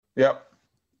Yep.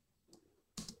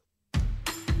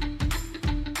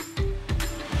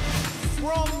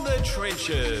 From the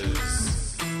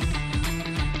trenches.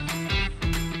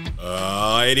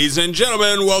 Ladies and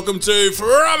gentlemen, welcome to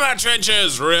From Our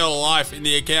Trenches, real life in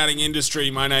the accounting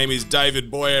industry. My name is David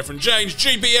Boyer from Change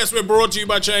GPS. We're brought to you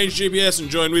by Change GPS, and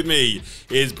joined with me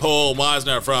is Paul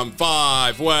Meisner from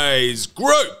Five Ways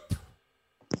Group.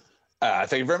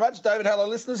 Thank you very much, David. Hello,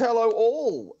 listeners. Hello,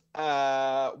 all.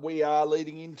 We are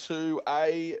leading into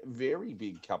a very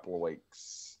big couple of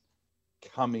weeks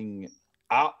coming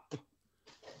up.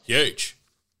 Huge.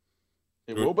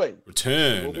 It will be.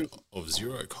 Return of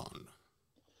ZeroCon.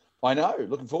 I know.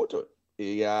 Looking forward to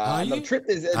it. Another trip.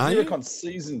 There's a ZeroCon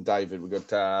season, David. We've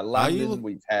got London.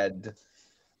 We've had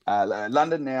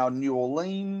London now, New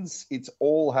Orleans. It's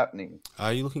all happening.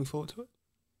 Are you looking forward to it?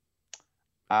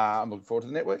 I'm looking forward to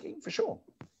the networking, for sure.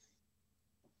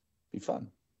 Be fun.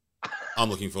 I'm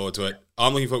looking forward to it.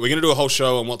 We're going to do a whole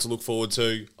show on what to look forward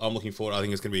to. I'm looking forward. I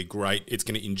think it's going to be great. It's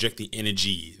going to inject the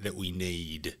energy that we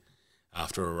need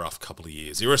after a rough couple of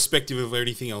years. Irrespective of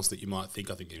anything else that you might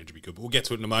think, I think the energy will be good. But we'll get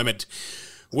to it in a moment.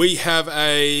 We have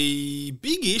a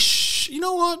big-ish... You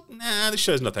know what? Nah, this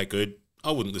show's not that good.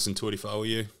 I wouldn't listen to it if I were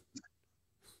you.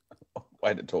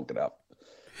 Way to talk it up.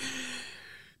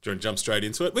 Do you want to jump straight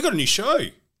into it? We got a new show.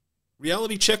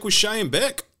 Reality Check with Shay and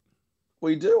Beck.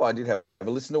 We do. I did have a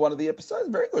listen to one of the episodes.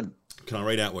 Very good. Can I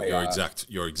read out what your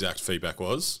exact feedback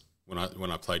was when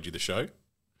I played you the show?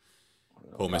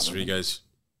 Paul messaged me, he goes,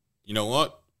 you know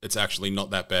what? It's actually not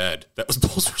that bad. That was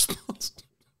Paul's response.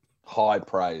 High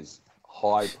praise.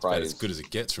 It's about as good as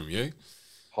it gets from you.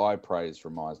 High praise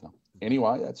from Meisner.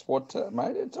 Anyway, that's what,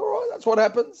 mate. It's all right. That's what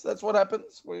happens. That's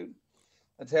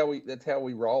how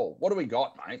we roll. What do we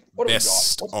got, mate?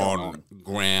 Best on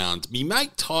ground. Me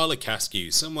mate Tyler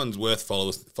Caskew, someone's worth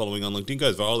following on LinkedIn,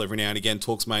 goes viral every now and again,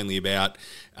 talks mainly about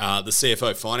the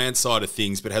CFO finance side of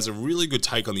things, but has a really good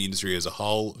take on the industry as a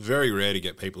whole. Very rare to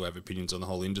get people who have opinions on the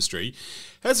whole industry.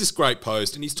 Has this great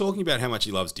post, and he's talking about how much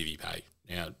he loves DiviPay.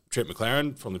 Now, Trent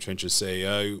McLaren from the Trenches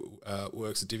CEO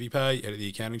works at DiviPay, head of the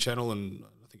accounting channel, and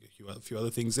I think a few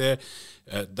other things there.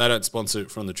 They don't sponsor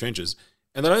it from the Trenches.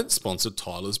 And they don't sponsor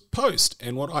Tyler's post.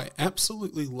 And what I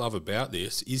absolutely love about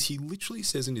this is he literally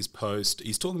says in his post,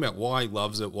 he's talking about why he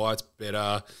loves it, why it's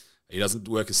better. He doesn't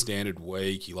work a standard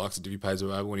week. He likes the DiviPays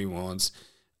available when he wants.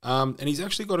 And he's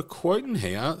actually got a quote in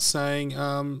here saying,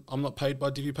 I'm not paid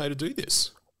by DiviPay to do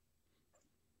this.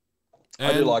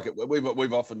 I do like it.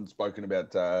 We've often spoken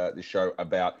about this show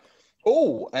about,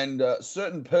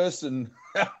 certain person...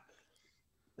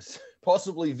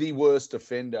 possibly the worst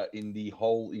offender in the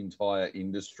whole entire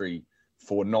industry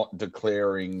for not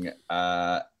declaring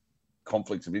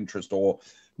conflicts of interest or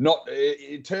not.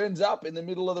 It turns up in the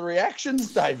middle of the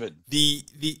reactions, David.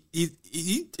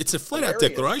 It's a flat-out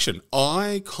declaration.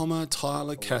 I,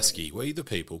 Tyler Caskey, we the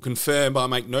people, confirm I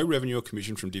make no revenue or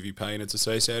commission from DiviPay and its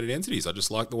associated entities. I just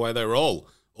like the way they roll.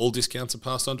 All discounts are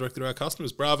passed on directly to our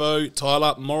customers. Bravo,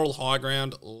 Tyler, moral high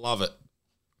ground, love it.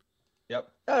 Yep,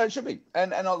 it should be,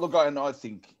 and I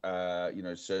think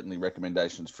certainly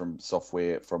recommendations from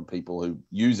software from people who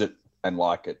use it and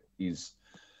like it is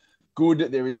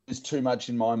good. There is too much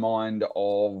in my mind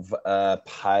of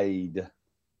paid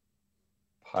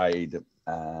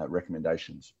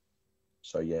recommendations.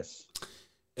 So yes,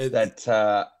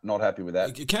 not happy with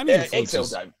that. Accounting influencers. Excel,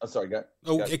 Dave. Oh, sorry, go.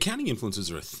 Accounting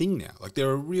influencers are a thing now. Like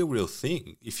they're a real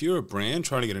thing. If you're a brand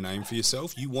trying to get a name for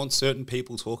yourself, you want certain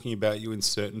people talking about you in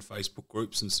certain Facebook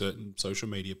groups and certain social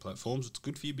media platforms. It's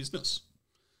good for your business.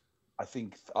 I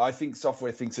think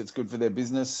software thinks it's good for their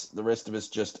business. The rest of us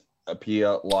just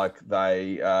appear like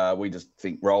we just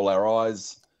roll our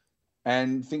eyes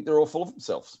and think they're all full of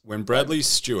themselves. When Bradley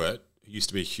Stewart, who used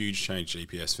to be a huge Change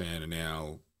GPS fan and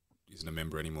now isn't a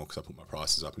member anymore because I put my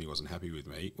prices up and he wasn't happy with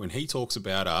me. When he talks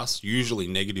about us, usually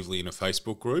negatively in a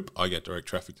Facebook group, I get direct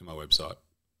traffic to my website.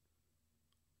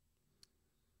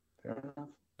 Fair enough.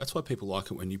 That's why people like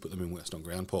it when you put them in West on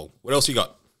Ground, Paul. What else you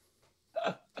got?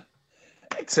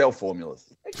 Excel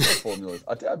formulas.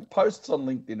 I posts on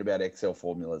LinkedIn about Excel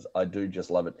formulas. I do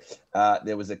just love it.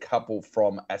 There was a couple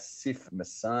from Asif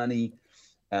Masani.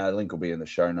 The link will be in the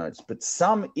show notes. But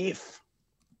some of ifs.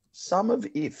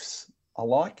 I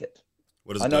like it.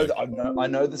 What does it do? I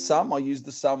know the sum. I use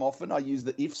the sum often. I use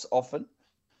the ifs often.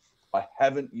 I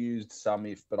haven't used sum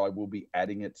if, but I will be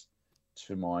adding it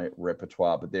to my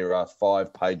repertoire. But there are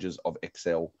 5 pages of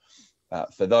Excel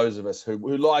For those of us who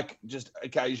like just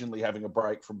occasionally having a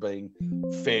break from being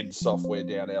fed software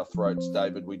down our throats,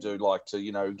 David, we do like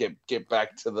to, get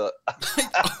back to the...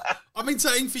 I've been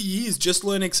saying for years, just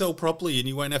learn Excel properly and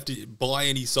you won't have to buy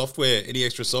any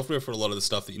extra software for a lot of the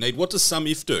stuff that you need. What does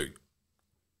SumIf do?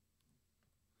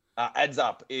 Adds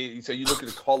up. So you look at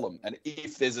a column, and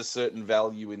if there's a certain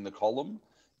value in the column,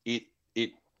 it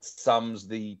sums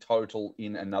the total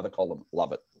in another column.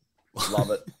 Love it.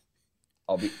 Love it.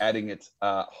 I'll be adding it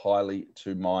highly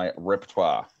to my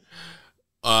repertoire.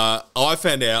 I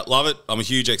found out, love it. I'm a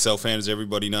huge Excel fan, as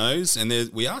everybody knows, and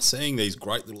we are seeing these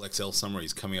great little Excel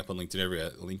summaries coming up on LinkedIn. Every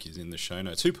link is in the show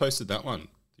notes. Who posted that one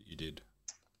that you did?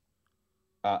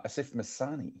 Asif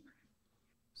Masani.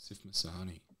 Asif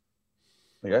Masani.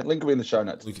 There you go. Link will be in the show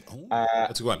notes. That's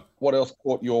a good one. What else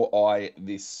caught your eye in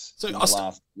the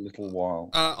last little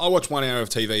while? I watch 1 hour of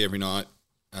TV every night,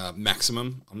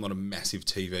 maximum. I'm not a massive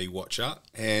TV watcher,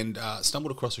 and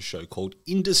stumbled across a show called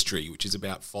Industry, which is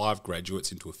about 5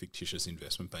 graduates into a fictitious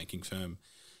investment banking firm.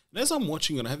 And as I'm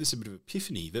watching it, I have this a bit of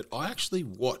epiphany that I actually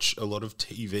watch a lot of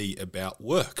TV about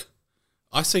work.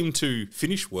 I seem to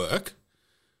finish work,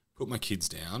 put my kids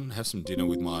down, have some dinner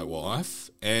with my wife,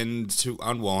 and to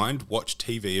unwind, watch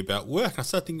TV about work. I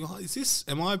start thinking,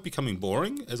 am I becoming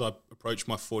boring as I approach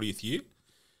my 40th year?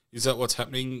 Is that what's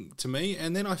happening to me?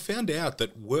 And then I found out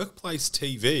that workplace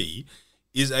TV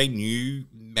is a new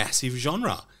massive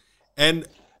genre. And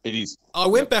it is. I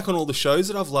went back on all the shows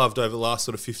that I've loved over the last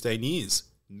sort of 15 years.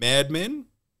 Mad Men,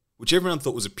 which everyone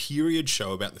thought was a period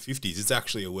show about the 50s. It's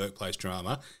actually a workplace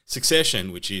drama.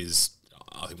 Succession, which is,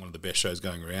 I think, one of the best shows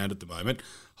going around at the moment.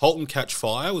 Halt and Catch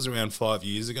Fire was around 5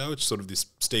 years ago. It's sort of this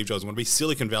Steve Jobs wannabe.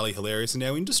 Silicon Valley hilarious, and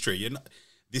now Industry. And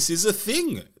this is a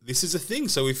thing.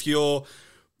 So if you're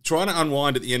trying to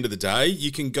unwind at the end of the day,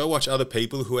 you can go watch other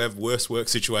people who have worse work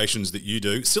situations that you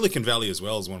do. Silicon Valley as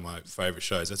well is one of my favourite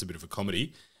shows. That's a bit of a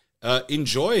comedy.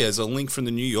 Enjoy, as a link from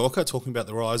the New Yorker talking about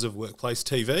the rise of workplace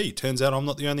TV. Turns out I'm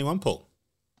not the only one, Paul.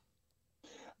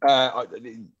 I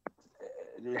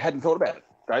hadn't thought about it,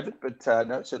 David, but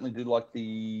no, certainly do like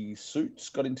the Suits.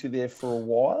 Got into there for a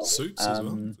while. Suits as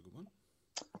well. That's a good one.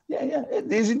 Yeah,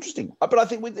 it is interesting. But I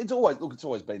think it's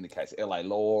always been the case. LA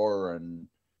Law and...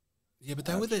 Yeah, but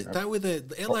they were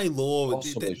the LA Law.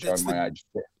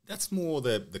 That's more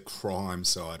the crime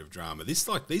side of drama. These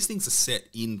things are set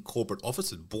in corporate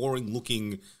offices, boring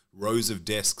looking rows of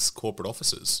desks, corporate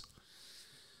offices.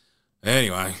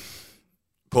 Anyway,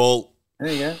 Paul.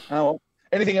 There you go. Oh, well.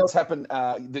 Anything else happened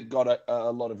that got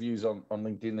a lot of views on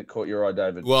LinkedIn that caught your eye,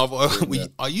 David? Well,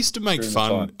 I used to make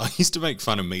fun. I used to make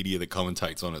fun of media that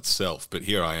commentates on itself, but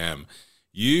here I am.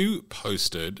 You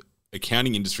posted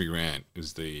 "Accounting Industry Rant"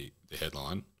 is the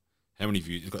headline. How many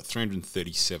views? You've got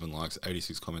 337 likes,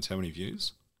 86 comments. How many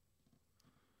views?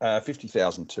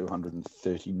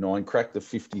 50,239. Cracked the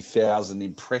 50,000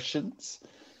 impressions.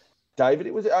 David,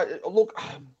 it was look.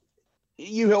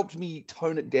 You helped me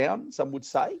tone it down. Some would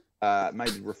say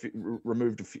maybe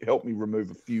helped me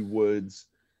remove a few words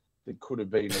that could have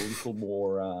been a little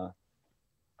more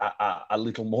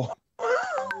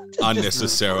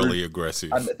unnecessarily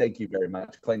aggressive. Thank you very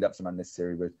much. Cleaned up some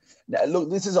unnecessary words. Now, look,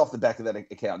 this is off the back of that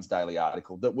Accountants Daily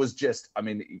article that was just,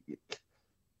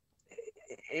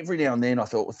 every now and then I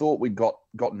thought we'd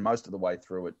gotten most of the way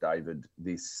through it, David,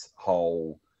 this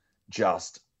whole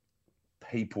just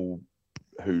people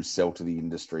who sell to the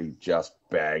industry just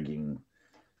bagging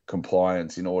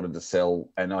compliance in order to sell,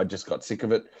 and I just got sick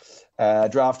of it.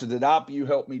 Drafted it up. You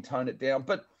helped me tone it down.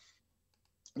 But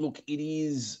look, it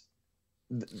is...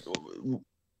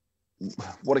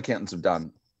 what accountants have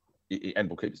done, and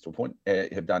bookkeepers to a point,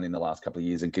 have done in the last couple of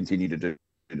years and continue to do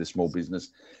to small business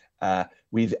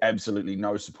with absolutely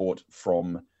no support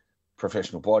from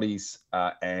professional bodies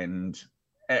and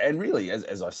really,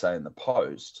 as I say in the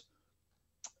post,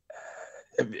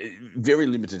 very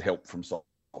limited help from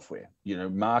software.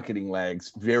 Marketing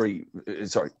lags,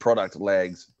 product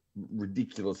lags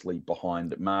ridiculously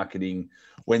behind marketing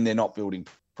when they're not building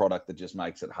product that just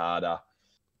makes it harder.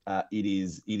 It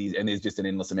is, and there's just an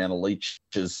endless amount of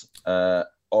leeches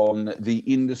on the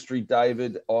industry,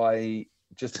 David. I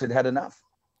just had enough.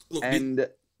 Look, and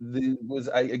there was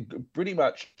a pretty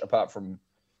much, apart from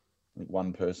I think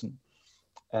one person,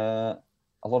 a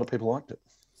lot of people liked it.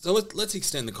 So let's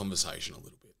extend the conversation a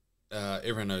little bit.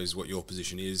 Everyone knows what your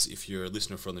position is. If you're a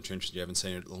listener from the trenches, you haven't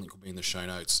seen it, the link will be in the show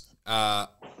notes.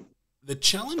 The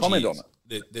challenge comment on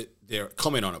it.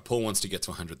 Comment on it. Paul wants to get to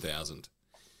 100,000.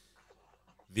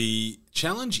 The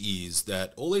challenge is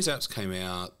that all these apps came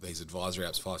out, these advisory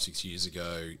apps 5-6 years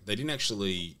ago, they didn't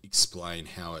actually explain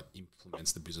how it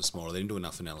implements the business model. They didn't do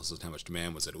enough analysis on how much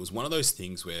demand was it. It was one of those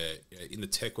things where in the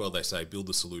tech world they say build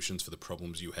the solutions for the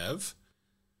problems you have,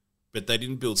 but they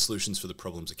didn't build solutions for the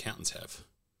problems accountants have.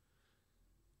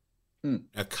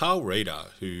 Now, Carl Reeder,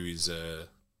 who is a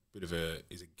bit of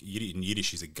in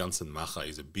Yiddish, he's a Ganzenmacher.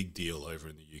 He's a big deal over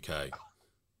in the UK.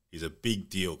 He's a big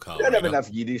deal, Carl. We don't have Reeder. enough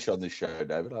Yiddish on this show,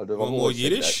 David. Want more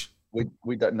Yiddish?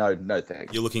 We don't. No,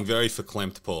 thanks. You're looking very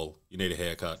verklempt, Paul. You need a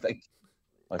haircut. Thank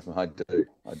you.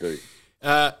 I do.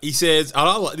 He says,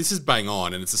 this is bang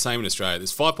on, and it's the same in Australia.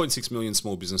 There's 5.6 million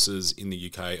small businesses in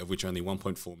the UK, of which only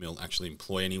 1.4 mil actually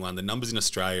employ anyone. The numbers in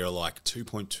Australia are like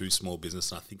 2.2 small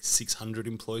business, and I think 600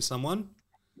 employ someone.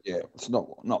 Yeah, it's not.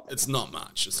 It's not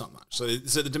much. So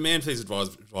the demand for these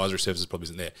advisory services probably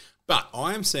isn't there. But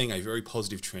I am seeing a very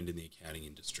positive trend in the accounting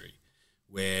industry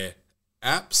where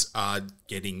apps are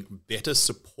getting better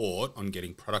support on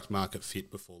getting product market fit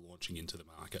before launching into the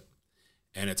market.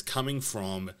 And it's coming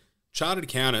from chartered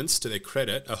accountants, to their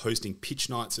credit, are hosting pitch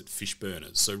nights at fish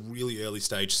burners. So really early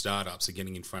stage startups are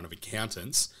getting in front of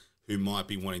accountants who might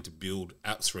be wanting to build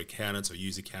apps for accountants or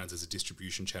use accountants as a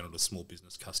distribution channel to small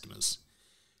business customers.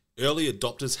 Early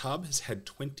Adopters Hub has had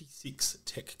 26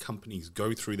 tech companies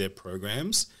go through their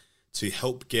programs to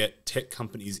help get tech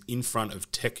companies in front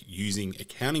of tech using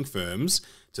accounting firms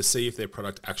to see if their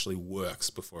product actually works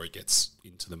before it gets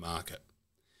into the market.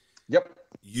 Yep.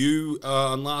 You,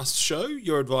 on last show,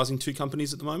 you're advising 2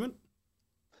 companies at the moment?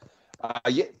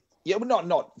 Yeah, but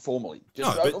not formally.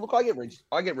 Just No, but- look,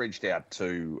 I get reached out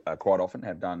to quite often,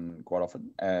 have done quite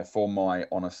often, for my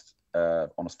honest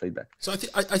feedback. So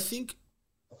I think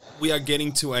we are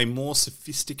getting to a more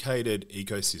sophisticated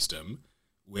ecosystem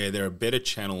where there are better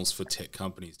channels for tech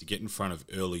companies to get in front of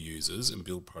early users and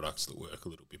build products that work a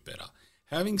little bit better.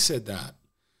 Having said that,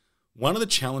 one of the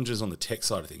challenges on the tech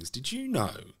side of things, did you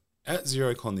know at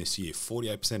Xerocon this year,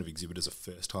 48% of exhibitors are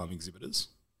first-time exhibitors?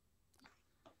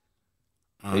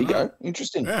 There you go.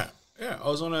 Interesting. Yeah. I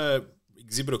was on a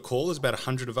exhibitor call. There's about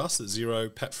 100 of us at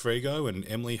Xero. Pat Frigo and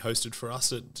Emily hosted for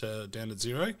us at down at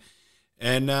Xero.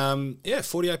 And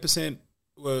 48%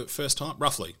 were first time,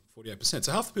 roughly 48%.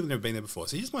 So half the people have never been there before.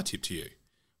 So here's my tip to you.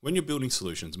 When you're building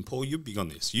solutions, and Paul, you're big on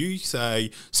this, you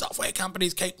say software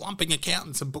companies keep lumping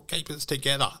accountants and bookkeepers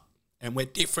together and we're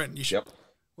different. Yep.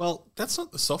 Well, that's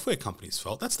not the software company's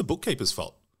fault. That's the bookkeeper's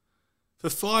fault. For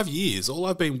 5 years, all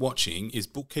I've been watching is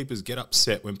bookkeepers get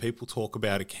upset when people talk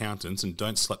about accountants and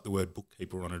don't slap the word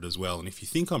bookkeeper on it as well. And if you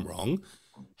think I'm wrong,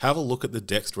 have a look at the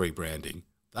Dext rebranding.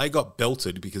 They got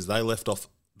belted because they left off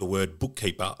the word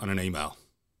bookkeeper on an email.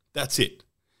 That's it.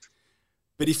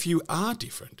 But if you are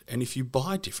different and if you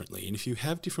buy differently and if you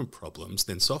have different problems,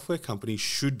 then software companies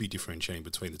should be differentiating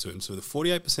between the two. And so the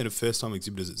 48% of first-time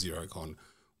exhibitors at Xerocon,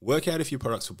 work out if your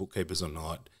product's for bookkeepers or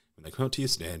not. When they come up to your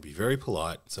stand, be very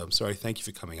polite. So I'm sorry, thank you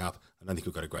for coming up. I don't think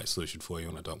we've got a great solution for you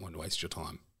and I don't want to waste your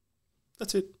time.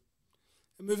 That's it.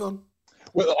 And move on.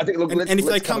 Well, I think, look, And if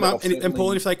they come up, and certainly-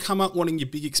 Paul, if they come up wanting your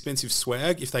big expensive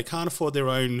swag, if they can't afford their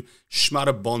own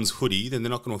Schmutter Bonds hoodie, then they're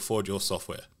not going to afford your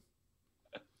software.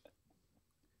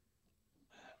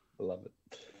 I love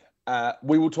it.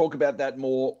 We will talk about that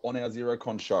more on our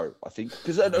Xerocon show, I think,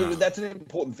 because that's an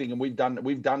important thing, and we've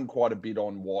done quite a bit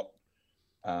on what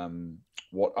I'm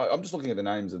just looking at the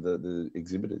names of the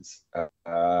exhibitors.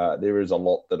 There is a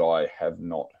lot that I have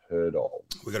not heard of.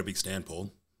 We've got a big stand,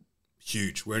 Paul.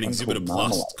 Huge. We're an One exhibitor called plus.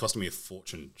 Marmalade. It's costing me a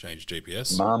fortune. Change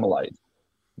GPS.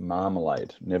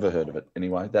 Marmalade. Never heard of it.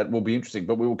 Anyway, that will be interesting,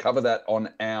 but we will cover that on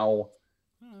our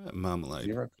Marmalade.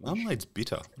 Xerocon. Marmalade's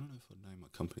bitter. I don't know if I'd name my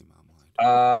company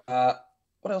Marmalade.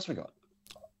 What else we got?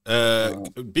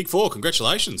 Big Four,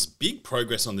 congratulations. Big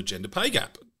progress on the gender pay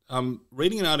gap.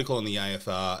 Reading an article on the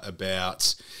AFR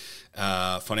about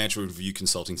Financial Review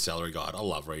Consulting Salary Guide. I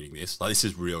love reading this. Like, this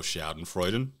is real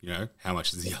Schadenfreude. You know, how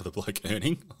much is the other bloke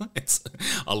earning?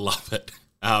 I love it.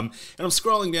 And I'm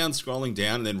scrolling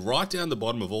down, and then right down the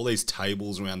bottom of all these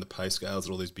tables around the pay scales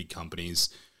at all these big companies,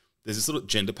 there's this little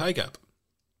gender pay gap.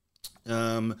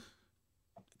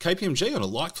 KPMG, on a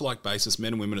like-for-like basis,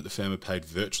 men and women at the firm are paid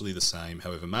virtually the same.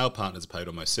 However, male partners are paid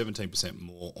almost 17%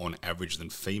 more on average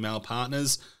than female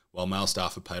partners, while male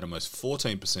staff are paid almost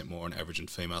 14% more on average than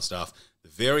female staff. The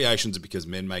variations are because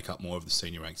men make up more of the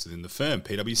senior ranks within the firm.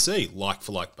 PwC,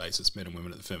 like-for-like basis, men and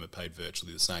women at the firm are paid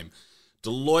virtually the same.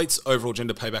 Deloitte's overall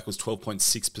gender payback was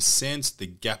 12.6%. The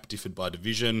gap differed by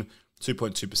division,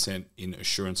 2.2% in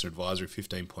assurance and advisory,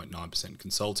 15.9%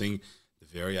 consulting. The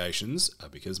variations are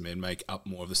because men make up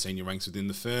more of the senior ranks within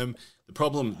the firm. The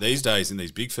problem these days in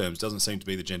these big firms doesn't seem to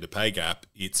be the gender pay gap.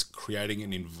 It's creating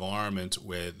an environment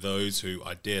where those who,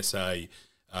 I dare say,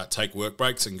 take work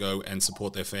breaks and go and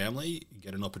support their family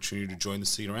get an opportunity to join the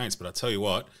senior ranks. But I tell you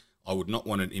what, I would not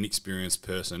want an inexperienced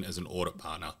person as an audit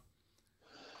partner.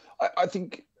 I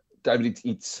think, David,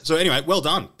 it's... So anyway, well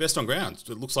done. Best on ground.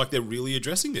 It looks like they're really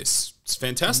addressing this. It's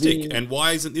fantastic. And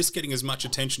why isn't this getting as much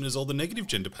attention as all the negative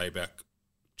gender pay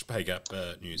gap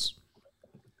news?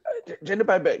 Gender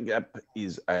pay gap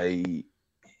is I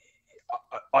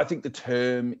think the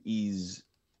term is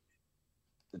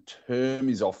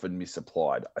often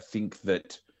misapplied. I think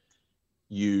that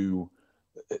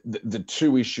the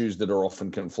two issues that are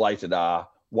often conflated are,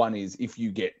 one is if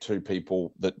you get two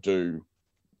people that do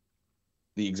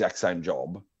the exact same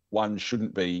job, one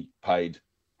shouldn't be paid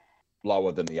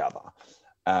lower than the other.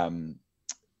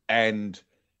 And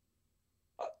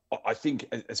I think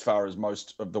as far as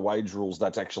most of the wage rules,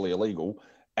 that's actually illegal.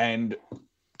 And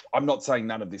I'm not saying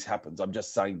none of this happens. I'm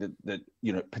just saying that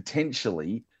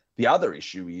potentially the other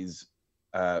issue is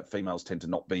females tend to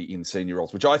not be in senior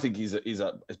roles, which I think is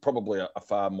probably a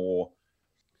far more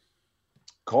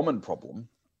common problem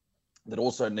that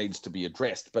also needs to be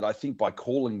addressed. But I think by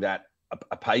calling that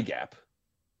a pay gap,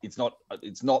 it's not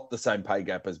the same pay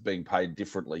gap as being paid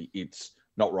differently. It's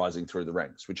not rising through the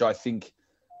ranks, which I think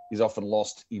is often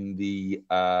lost in the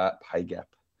pay gap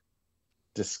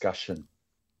discussion.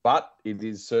 But it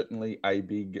is certainly a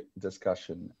big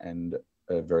discussion and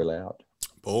very loud.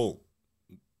 Paul,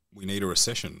 we need a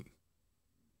recession.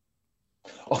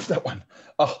 Oh, that one.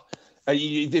 Oh,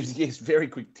 there's a very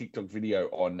quick TikTok video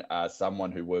on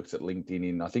someone who works at LinkedIn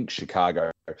in, I think,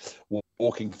 Chicago,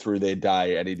 walking through their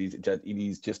day, and it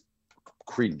is just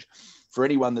cringe. For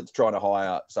anyone that's trying to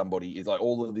hire somebody, it's like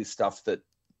all of this stuff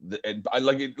and I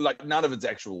like none of it's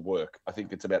actual work. I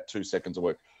think it's about 2 seconds of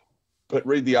work. But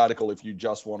read the article if you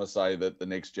just want to say that the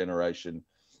next generation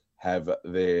have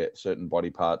their certain body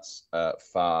parts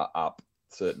far up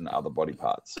certain other body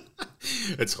parts.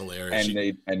 It's hilarious.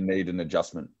 And need an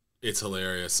adjustment. It's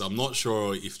hilarious. I'm not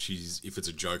sure if it's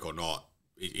a joke or not.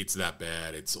 It's that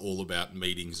bad. It's all about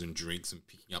meetings and drinks and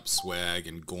picking up swag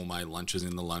and gourmet lunches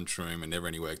in the lunchroom and never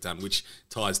any work done, which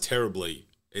ties terribly,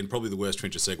 and probably the worst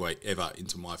Trencher segue ever,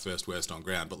 into my first Worst on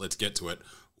Ground. But let's get to it.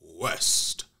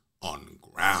 Worst on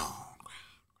Ground.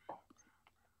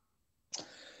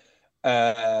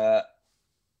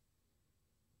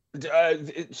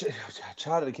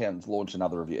 Chartered Accountants launched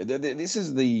another review. This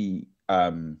is the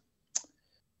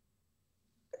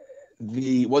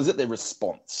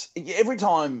response. Every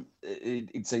time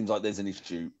it seems like there's an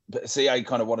issue, CA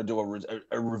kind of want to do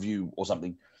a review or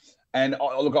something. And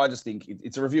I just think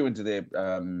it's a review into their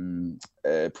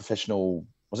professional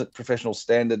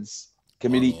standards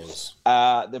committee.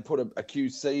 They put a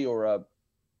QC or a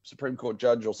Supreme Court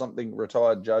judge or something,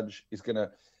 retired judge, is going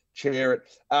to chair it.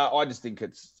 I just think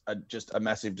it's just a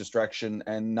massive distraction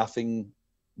and nothing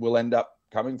will end up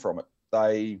coming from it.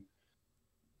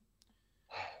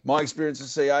 My experience with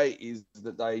CA is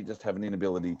that they just have an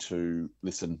inability to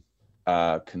listen,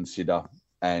 consider,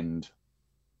 and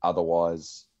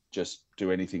otherwise just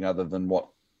do anything other than what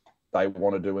they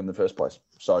want to do in the first place.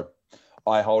 So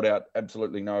I hold out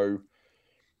absolutely no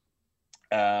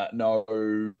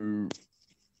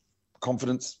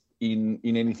confidence in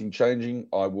anything changing.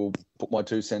 I will put my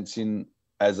 2 cents in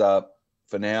as a,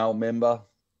 for now, member,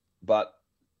 but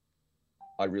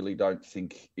I really don't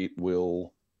think it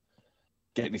will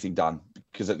get anything done,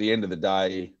 because at the end of the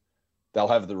day, they'll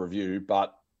have the review,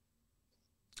 but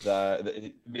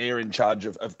they're in charge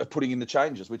of putting in the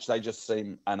changes, which they just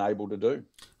seem unable to do.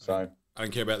 So I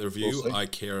don't care about the review. I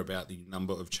care about the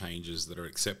number of changes that are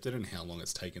accepted and how long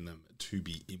it's taken them to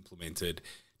be implemented.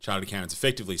 Chartered Accountants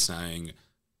effectively saying,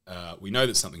 we know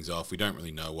that something's off. We don't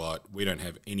really know what. We don't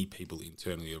have any people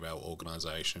internally of our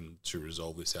organisation to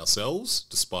resolve this ourselves,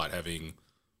 despite having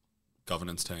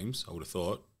governance teams. I would have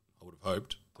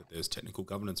hoped that there's technical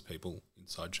governance people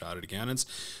inside Chartered Accountants.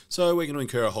 So we're going to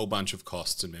incur a whole bunch of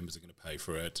costs and members are going to pay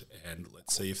for it, and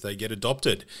let's see if they get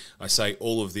adopted. I say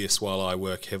all of this while I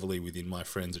work heavily within my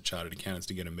friends at Chartered Accountants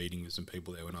to get a meeting with some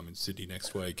people there when I'm in Sydney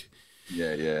next week.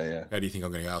 Yeah. How do you think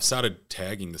I'm going to go? I've started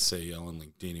tagging the CEO on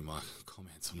LinkedIn in my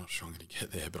comments. I'm not sure I'm going to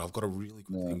get there, but I've got a really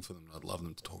good thing for them I'd love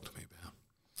them to talk to me about.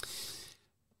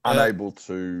 Unable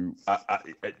to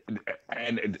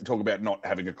and talk about not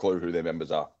having a clue who their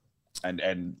members are.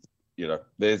 And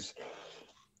there's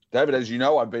David, as you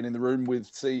know, I've been in the room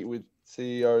with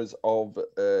CEOs of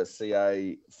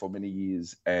CA for many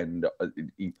years, and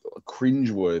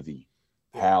cringeworthy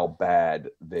how bad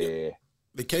their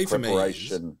the key for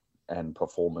preparation and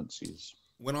performance is.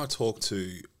 when I talk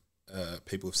to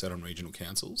people who've sat on regional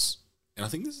councils, and I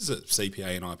think this is at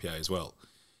CPA and IPA as well,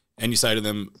 and you say to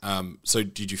them, so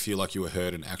did you feel like you were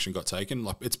heard and action got taken?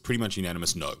 Like, it's pretty much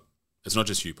unanimous no. It's not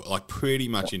just you, but like pretty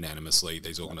much unanimously,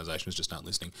 these organisations just aren't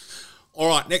listening. All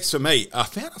right, next for me, I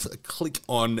found a click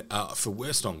on, for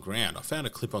Worst on Ground, I found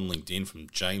a clip on LinkedIn from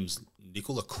James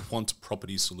Nicol of Quant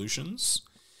Property Solutions.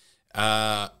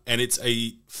 And it's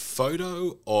a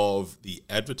photo of the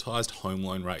advertised home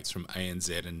loan rates from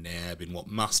ANZ and NAB in what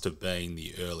must have been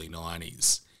the early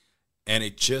 90s. And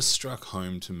it just struck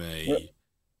home to me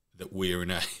that we're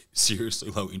in a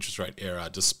seriously low interest rate era,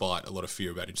 despite a lot of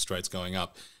fear about interest rates going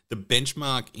up. The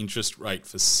benchmark interest rate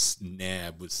for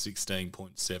NAB was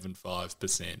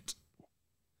 16.75%.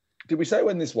 Did we say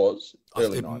when this was?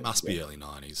 Early 90s. It must be early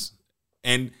 90s.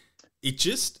 And it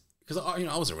just, because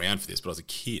I was around for this, but I was a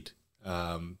kid.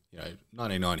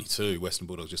 1992, Western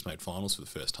Bulldogs just made finals for the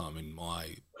first time in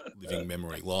my living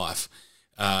memory life.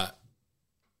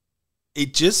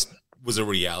 It just was a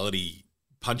reality,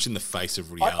 punch in the face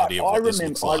of reality of what this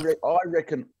looks like.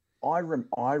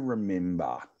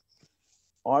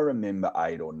 I remember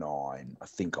 8 or 9, I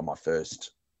think, on my first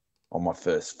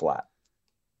flat.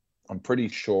 I'm pretty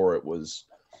sure it was,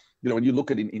 when you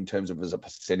look at it in terms of as a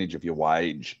percentage of your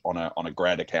wage on a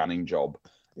grad accounting job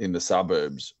in the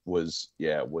suburbs was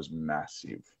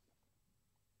massive.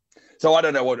 So I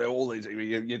don't know what all these,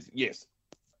 yes,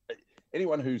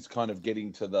 anyone who's kind of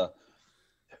getting to the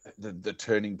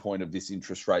turning point of this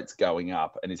interest rates going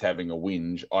up and is having a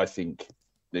whinge, I think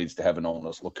needs to have an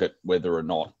honest look at whether or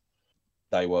not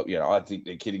they were, I think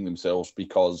they're kidding themselves,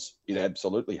 because it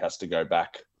absolutely has to go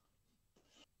back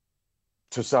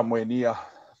to somewhere near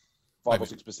 5 or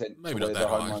 6%, maybe where the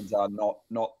home loans are not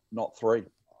 3.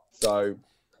 So,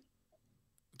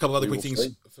 a couple other quick things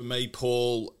for me,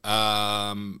 Paul.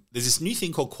 There's this new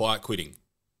thing called quiet quitting.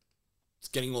 It's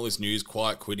getting all this news.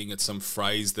 Quiet quitting. It's some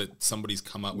phrase that somebody's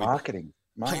come up with. Marketing.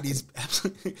 It is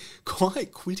absolutely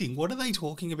quiet quitting. What are they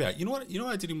talking about? You know what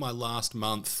I did in my last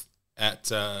month at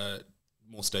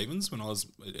Moore Stevens when I was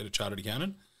at a chartered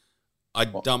accountant? I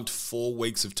dumped 4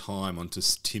 weeks of time onto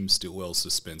Tim Stillwell's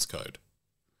suspense code.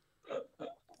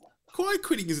 Quiet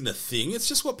quitting isn't a thing. It's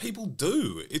just what people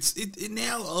do.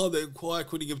 They're quiet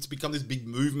quitting. It's become this big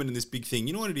movement and this big thing.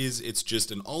 You know what it is? It's just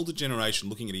an older generation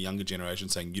looking at a younger generation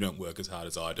saying, you don't work as hard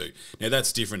as I do. Now,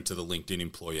 that's different to the LinkedIn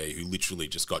employee who literally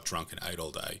just got drunk and ate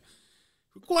all day.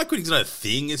 Quiet quitting's not a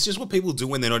thing. It's just what people do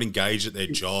when they're not engaged at their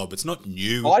job. It's not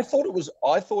new. I thought it was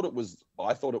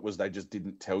they just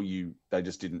didn't tell you, they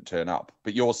just didn't turn up.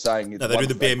 But you're saying no, they do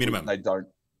the bare minimum. They don't.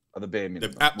 The bare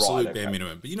minimum. The absolute bare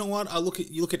minimum. But you know what?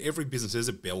 You look at every business, there's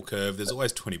a bell curve. There's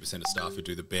always 20% of staff who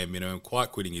do the bare minimum.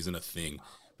 Quiet quitting isn't a thing.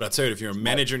 But I tell you, if you're a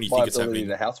manager and you think it's happening,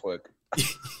 the housework,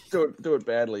 do it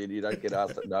badly, and you don't get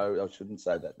asked. No, I shouldn't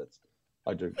say that.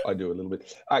 I do a little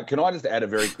bit. Can I just add a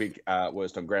very quick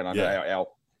Worst on Ground? I know our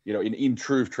in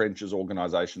true Trenches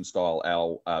organisation style,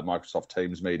 our Microsoft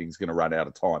Teams meeting is going to run out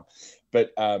of time.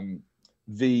 But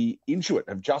the Intuit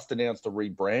have just announced a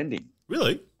rebranding.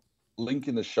 Really? Link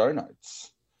in the show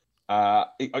notes. I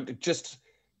think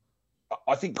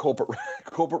corporate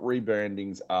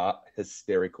rebrandings are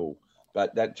hysterical,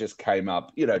 but that just came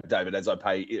up. David, as I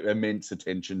pay immense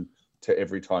attention to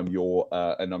every time you're,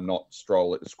 and I'm not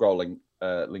scrolling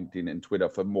LinkedIn and Twitter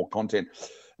for more content,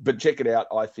 but check it out.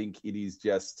 I think it is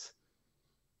just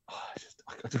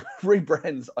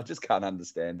rebrands. I just can't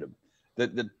understand them.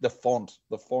 The font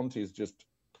is just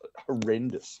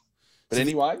horrendous. But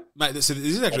anyway, mate, so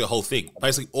this is actually a whole thing.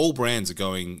 Basically, all brands are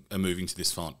moving to this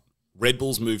font. Red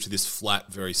Bull's moved to this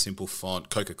flat, very simple font.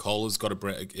 Coca-Cola's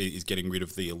is getting rid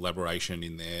of the elaboration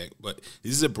in there. But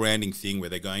this is a branding thing where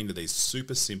they're going to these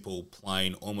super simple,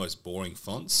 plain, almost boring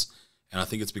fonts. And I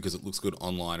think it's because it looks good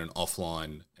online and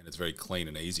offline, and it's very clean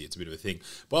and easy. It's a bit of a thing.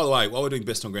 By the way, while we're doing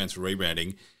Best on Grounds for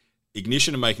rebranding,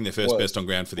 Ignition are making their first Best on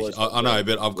Ground for the... I know,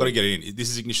 but I've got to get it in. This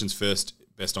is Ignition's first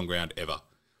Best on Ground ever.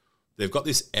 They've got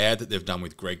this ad that they've done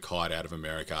with Greg Kite out of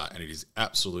America, and it is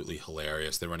absolutely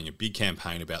hilarious. They're running a big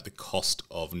campaign about the cost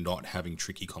of not having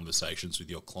tricky conversations with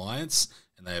your clients,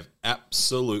 and they have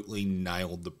absolutely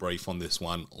nailed the brief on this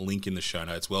one. Link in the show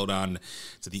notes. Well done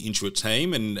to the Intuit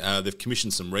team, and they've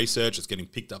commissioned some research. It's getting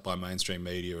picked up by mainstream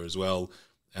media as well.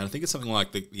 And I think it's something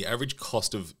like the average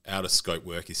cost of out-of-scope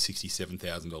work is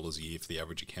 $67,000 a year for the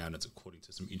average accountants, according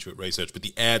to some Intuit research. But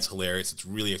the ad's hilarious. It's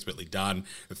really expertly done.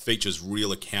 It features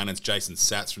real accountants. Jason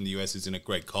Satz from the US is in it,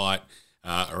 Greg Kite,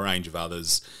 a range of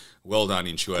others. Well done,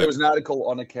 Intuit. There was an article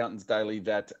on Accountants Daily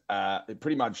that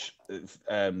pretty much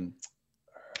Freedom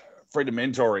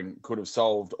Mentoring could have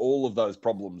solved all of those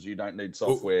problems. You don't need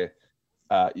software.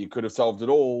 You could have solved it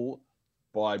all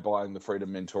by buying the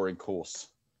Freedom Mentoring course.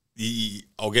 We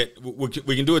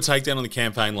can do a takedown on the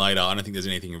campaign later. I don't think there's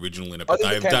anything original in it, but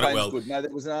I think they've done it well. good. No,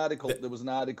 there was an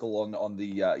article on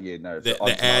the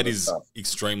The ad is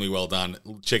extremely well done.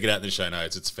 Check it out in the show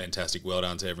notes. It's fantastic. Well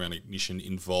done to everyone at Ignition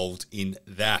involved in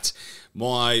that.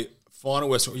 My final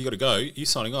Western. You got to go. You're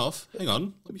signing off. Hang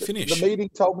on. Let me finish. The meeting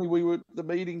told me the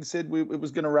meeting said it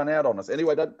was going to run out on us.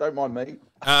 Anyway, don't mind me.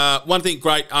 One thing,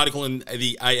 great article in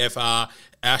the AFR.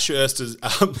 Ashurst is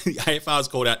the AFR's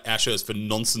called out Ashurst for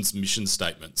nonsense mission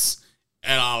statements.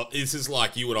 And this is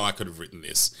like you and I could have written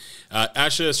this.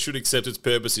 Ashurst should accept its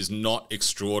purpose is not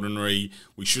extraordinary.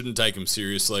 We shouldn't take him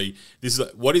seriously. This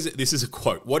is a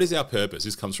quote. What is our purpose?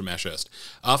 This comes from Ashurst.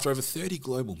 After over 30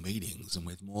 global meetings and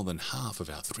with more than half of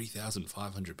our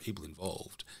 3,500 people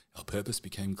involved, our purpose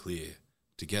became clear.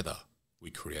 Together,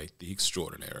 we create the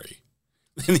extraordinary.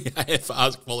 Then the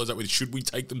AFR follows up with, should we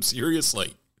take them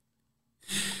seriously?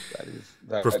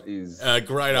 That is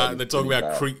great art. And they're talking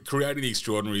about creating the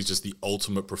extraordinary is just the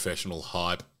ultimate professional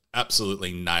hype.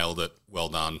 Absolutely nailed it. Well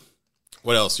done.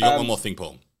 What else? You got one more thing,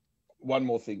 Paul? One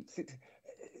more thing.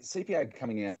 CPA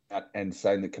coming out and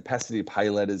saying that capacity to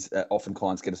pay letters, often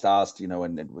clients get us asked,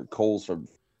 and calls from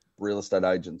real estate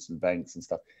agents and banks and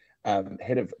stuff.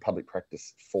 Head of public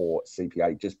practice for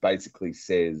CPA just basically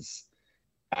says,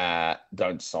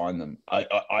 don't sign them.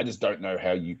 I just don't know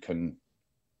how you can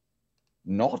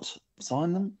not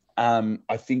sign them.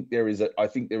 I think there is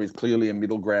clearly a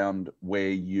middle ground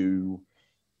where you.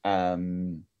 I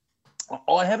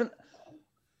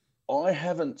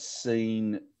haven't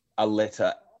seen a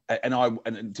letter,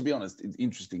 and to be honest,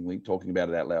 interestingly, talking about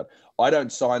it out loud, I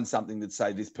don't sign something that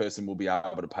say this person will be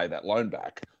able to pay that loan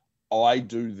back. I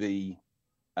do the,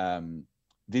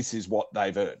 this is what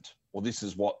they've earned, or this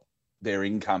is what their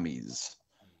income is.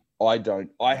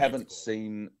 I haven't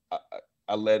seen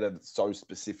a letter so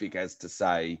specific as to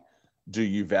say, do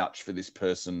you vouch for this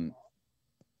person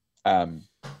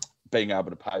being able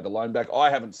to pay the loan back? I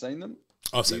haven't seen them.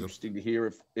 I've seen them. Interesting to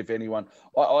hear if anyone.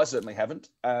 I certainly haven't.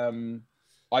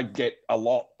 I get a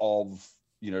lot of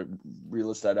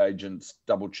real estate agents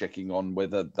double checking on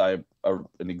whether they are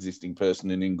an existing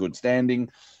person and in good standing,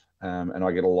 and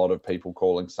I get a lot of people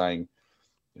calling saying,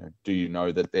 do you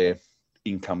know that their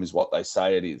income is what they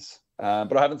say it is?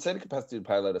 But I haven't seen a capacity to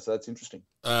pay letter, so that's interesting.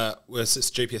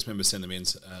 GPS members send them in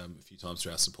a few times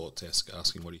to our support desk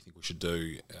asking, what do you think we should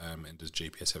do? And does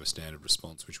GPS have a standard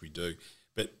response, which we do.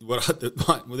 But the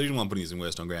reason why I'm putting this in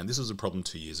Worst on Ground, this was a problem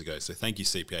 2 years ago. So thank you,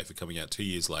 CPA, for coming out 2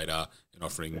 years later and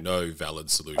offering no valid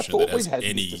solution that has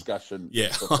any discussion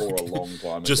before a long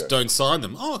time just ago. Don't sign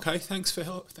them. Oh, okay. Thanks for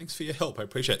your help. I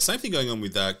appreciate it. Same thing going on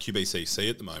with QBCC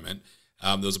at the moment.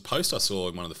 There was a post I saw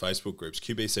in one of the Facebook groups.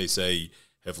 QBCC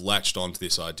have latched onto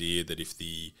this idea that if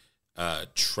the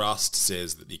trust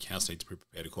says that the accounts need to be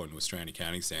prepared according to Australian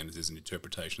accounting standards, there's an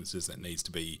interpretation that says that needs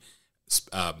to be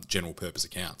general purpose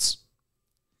accounts.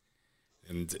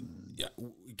 And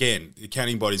again, the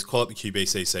accounting bodies call up the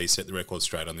QBCC, set the record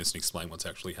straight on this and explain what's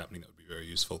actually happening. That would be very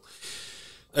useful.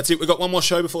 That's it. We've got one more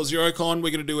show before Xerocon.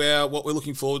 We're going to do what we're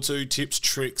looking forward to, tips,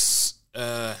 tricks,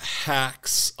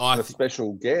 hacks. A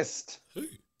special guest. Who?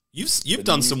 You've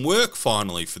done some work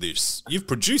finally for this. You've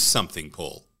produced something,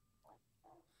 Paul.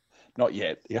 Not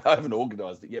yet. Yeah, I haven't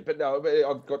organised it yet. But no,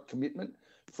 I've got commitment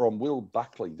from Will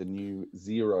Buckley, the new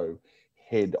Xero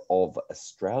head of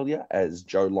Australia, as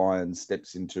Joe Lyons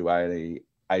steps into a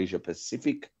Asia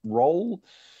Pacific role.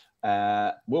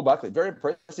 Will Buckley, very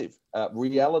impressive.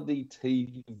 Reality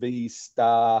TV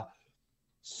star,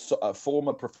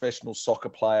 former professional soccer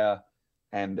player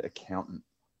and accountant.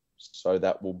 So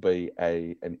that will be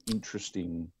an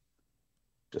interesting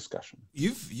discussion.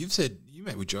 You've said you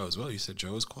met with Joe as well. You said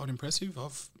Joe was quite impressive.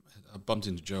 I've bumped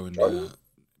into Joe and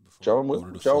Joe and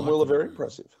Will are very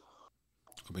impressive.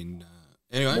 I mean,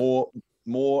 anyway,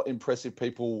 more impressive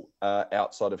people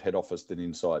outside of head office than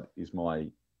inside is my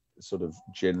sort of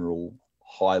general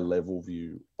high level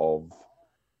view of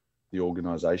the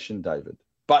organisation, David.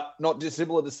 But not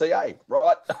dissimilar to CA,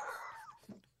 right?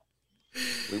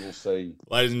 We will see.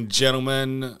 Ladies and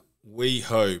gentlemen, we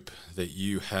hope that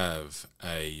you have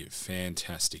a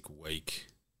fantastic week.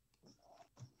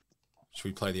 Should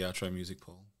we play the outro music,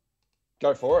 Paul?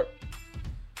 Go for it.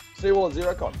 See you all at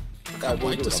Xerocon. I can't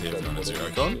wait to see everyone at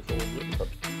Xerocon.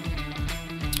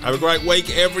 Have a great week,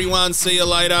 everyone. See you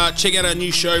later. Check out our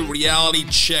new show, Reality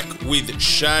Check with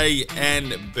Shay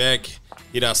and Beck.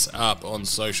 Hit us up on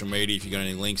social media. If you got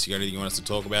any links, you got anything you want us to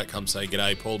talk about, come say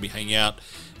g'day. Paul will be hanging out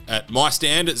at my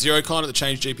stand at Xerocon at the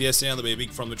Change GPS Sound. There'll be a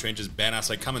big From the Trenches banner,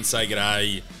 so come and say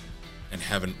g'day and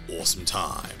have an awesome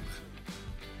time.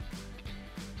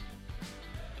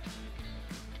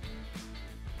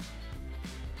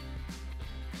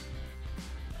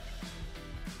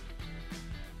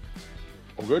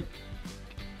 All good?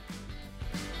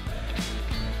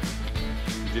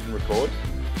 You didn't record?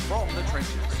 From the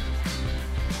trenches.